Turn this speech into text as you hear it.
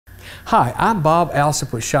Hi, I'm Bob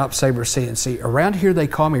Alsop with ShopSabre CNC. Around here they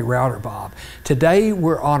call me RouterBob. Today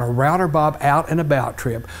we're on a RouterBob out and about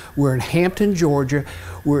trip. We're in Hampton, Georgia.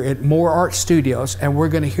 We're at More Art Studios, and we're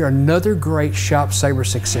going to hear another great ShopSabre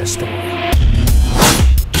success story.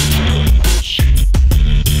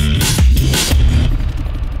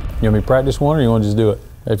 You want me to practice one, or you want to just do it?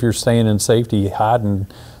 If you're staying in safety, hiding,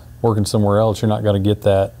 working somewhere else, you're not going to get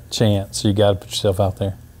that chance. So you got to put yourself out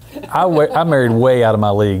there. I married way out of my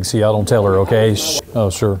league, so y'all don't tell her, okay? Oh,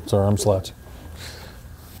 sure. Sorry, I'm slouching.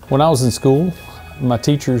 When I was in school, my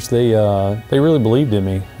teachers, they really believed in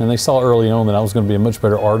me, and they saw early on that I was going to be a much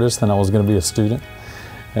better artist than I was going to be a student.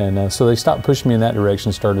 And so they stopped pushing me in that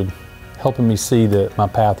direction, started helping me see that my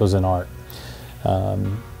path was in art.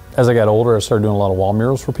 As I got older, I started doing a lot of wall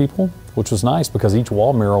murals for people, which was nice because each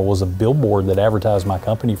wall mural was a billboard that advertised my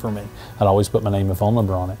company for me. I'd always put my name and phone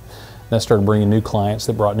number on it. That started bringing new clients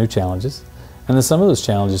that brought new challenges. And then some of those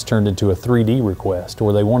challenges turned into a 3D request,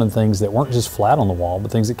 where they wanted things that weren't just flat on the wall,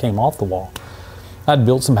 but things that came off the wall. I'd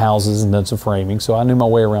built some houses and done some framing, so I knew my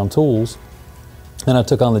way around tools. And I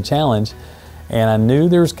took on the challenge, and I knew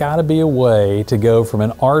there's got to be a way to go from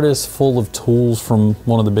an artist full of tools from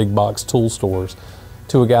one of the big box tool stores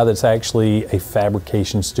to a guy that's actually a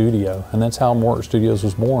fabrication studio. And that's how More Art Studios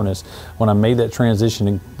was born, is when I made that transition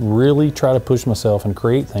and really try to push myself and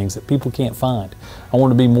create things that people can't find. I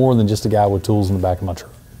wanted to be more than just a guy with tools in the back of my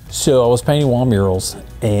truck. So I was painting wall murals,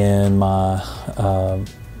 and a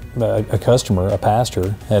customer, a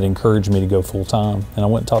pastor, had encouraged me to go full time. And I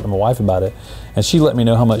went and talked to my wife about it, and she let me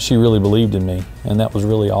know how much she really believed in me. And that was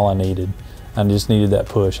really all I needed. I just needed that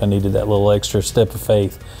push. I needed that little extra step of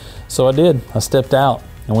faith. So I did. I stepped out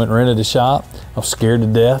and went and rented a shop. I was scared to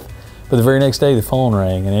death. But the very next day the phone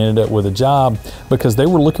rang, and I ended up with a job because they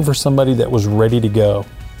were looking for somebody that was ready to go.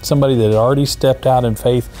 Somebody that had already stepped out in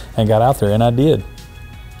faith and got out there, and I did.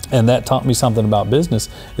 And that taught me something about business,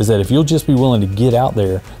 is that if you'll just be willing to get out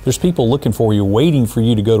there, there's people looking for you, waiting for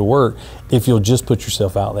you to go to work if you'll just put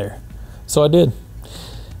yourself out there. So I did.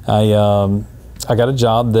 I got a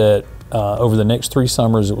job that over the next 3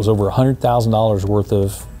 summers, it was over $100,000 worth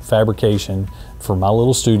of fabrication for my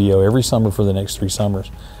little studio every summer for the next 3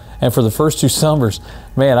 summers. And for the first 2 summers,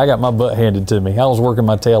 man, I got my butt handed to me. I was working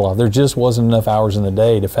my tail off. There just wasn't enough hours in the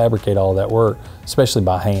day to fabricate all that work, especially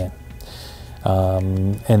by hand.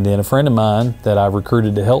 And then a friend of mine that I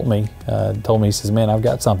recruited to help me told me, he says, man, I've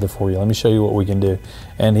got something for you. Let me show you what we can do.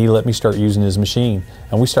 And he let me start using his machine.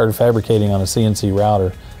 And we started fabricating on a CNC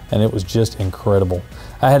router, and it was just incredible.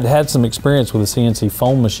 I had had some experience with a CNC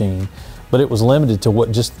foam machine, but it was limited to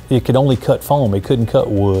what it could only cut foam. It couldn't cut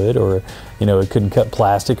wood, or, it couldn't cut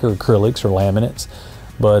plastic or acrylics or laminates.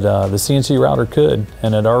 But the CNC router could,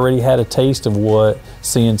 and it already had a taste of what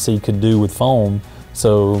CNC could do with foam.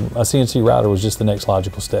 So a CNC router was just the next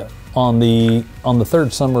logical step. On the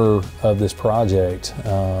 3rd summer of this project,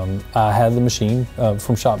 I had the machine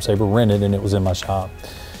from ShopSabre rented, and it was in my shop.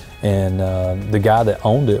 And the guy that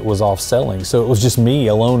owned it was off selling, so it was just me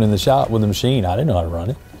alone in the shop with the machine. I didn't know how to run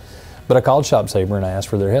it. But I called ShopSabre and I asked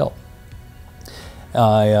for their help.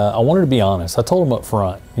 I wanted to be honest. I told them up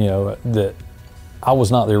front, that I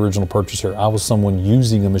was not the original purchaser. I was someone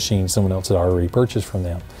using a machine someone else had already purchased from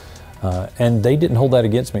them. And they didn't hold that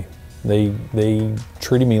against me. They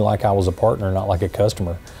treated me like I was a partner, not like a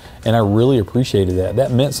customer. And I really appreciated that.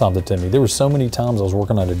 That meant something to me. There were so many times I was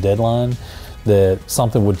working on a deadline that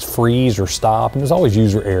something would freeze or stop, and it was always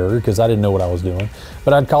user error because I didn't know what I was doing.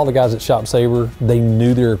 But I'd call the guys at ShopSabre. They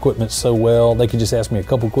knew their equipment so well. They could just ask me a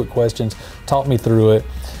couple quick questions, talk me through it.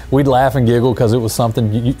 We'd laugh and giggle because it was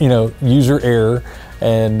something, user error,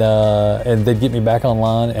 and they'd get me back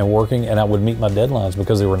online and working, and I would meet my deadlines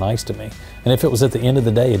because they were nice to me. And if it was at the end of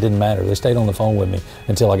the day, it didn't matter. They stayed on the phone with me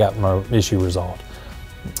until I got my issue resolved.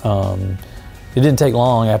 It didn't take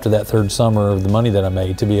long after that 3rd summer of the money that I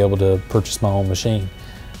made to be able to purchase my own machine.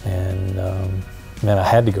 And man, I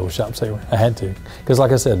had to go with ShopSabre. I had to. Because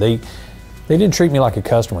like I said, they didn't treat me like a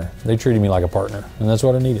customer. They treated me like a partner, and that's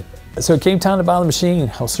what I needed. So it came time to buy the machine.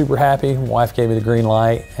 I was super happy. My wife gave me the green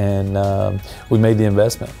light, and we made the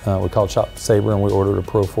investment. We called ShopSabre and we ordered a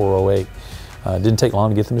Pro 408. It didn't take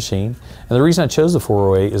long to get the machine. And the reason I chose the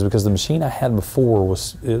 408 is because the machine I had before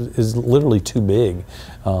is literally too big.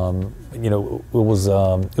 It was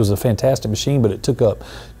a fantastic machine, but it took up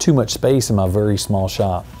too much space in my very small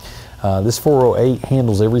shop. This 408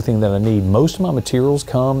 handles everything that I need. Most of my materials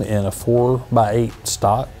come in a 4x8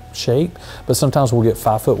 stock shape, but sometimes we'll get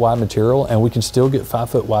 5 foot wide material, and we can still get 5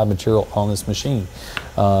 foot wide material on this machine.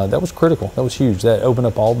 That was critical. That was huge. That opened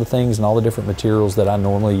up all the things and all the different materials that I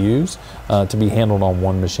normally use to be handled on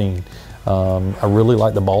one machine. I really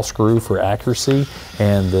like the ball screw for accuracy,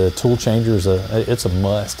 and the tool changer is it's a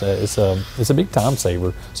must. It's a big time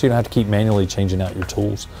saver, so you don't have to keep manually changing out your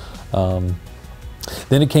tools.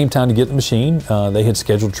 Then it came time to get the machine. They had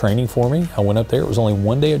scheduled training for me. I went up there. It was only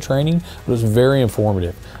 1 day of training, but it was very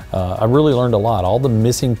informative. I really learned a lot. All the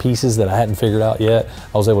missing pieces that I hadn't figured out yet,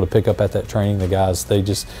 I was able to pick up at that training. The guys,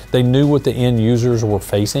 they knew what the end users were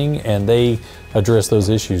facing, and they addressed those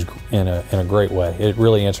issues in a great way. It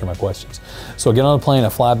really answered my questions. So I get on a plane, I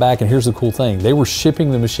fly back, and here's the cool thing. They were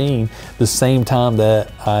shipping the machine the same time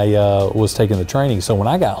that I was taking the training. So when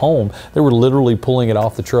I got home, they were literally pulling it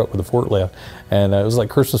off the truck with a forklift. And it was like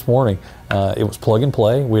Christmas morning. It was plug and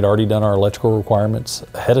play. We'd already done our electrical requirements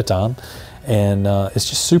ahead of time. And it's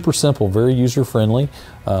just super simple, very user-friendly.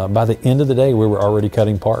 By the end of the day, we were already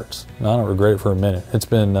cutting parts. And I don't regret it for a minute. It's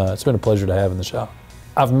been a pleasure to have in the shop.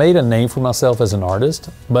 I've made a name for myself as an artist,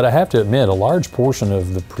 but I have to admit, a large portion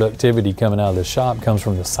of the productivity coming out of this shop comes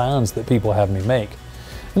from the signs that people have me make.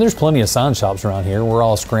 And there's plenty of sign shops around here, and we're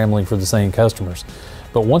all scrambling for the same customers.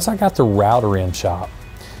 But once I got the router in shop,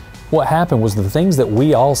 what happened was the things that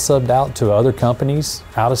we all subbed out to other companies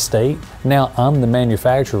out of state, now I'm the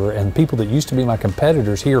manufacturer, and people that used to be my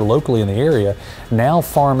competitors here locally in the area now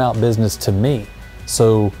farm out business to me.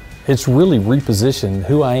 So it's really repositioned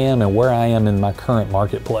who I am and where I am in my current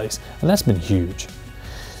marketplace, and that's been huge.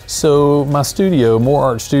 So my studio, More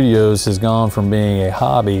Art Studios, has gone from being a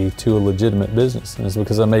hobby to a legitimate business, and it's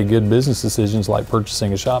because I made good business decisions like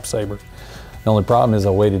purchasing a ShopSabre. The only problem is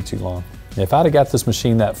I waited too long. If I'd have got this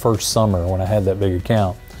machine that first summer when I had that big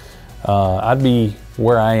account, I'd be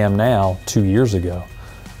where I am now 2 years ago,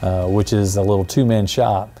 which is a little two-man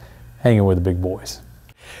shop hanging with the big boys.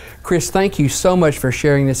 Chris, thank you so much for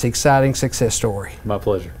sharing this exciting success story. My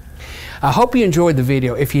pleasure. I hope you enjoyed the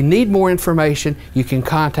video. If you need more information, you can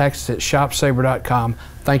contact us at shopsabre.com.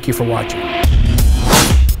 Thank you for watching.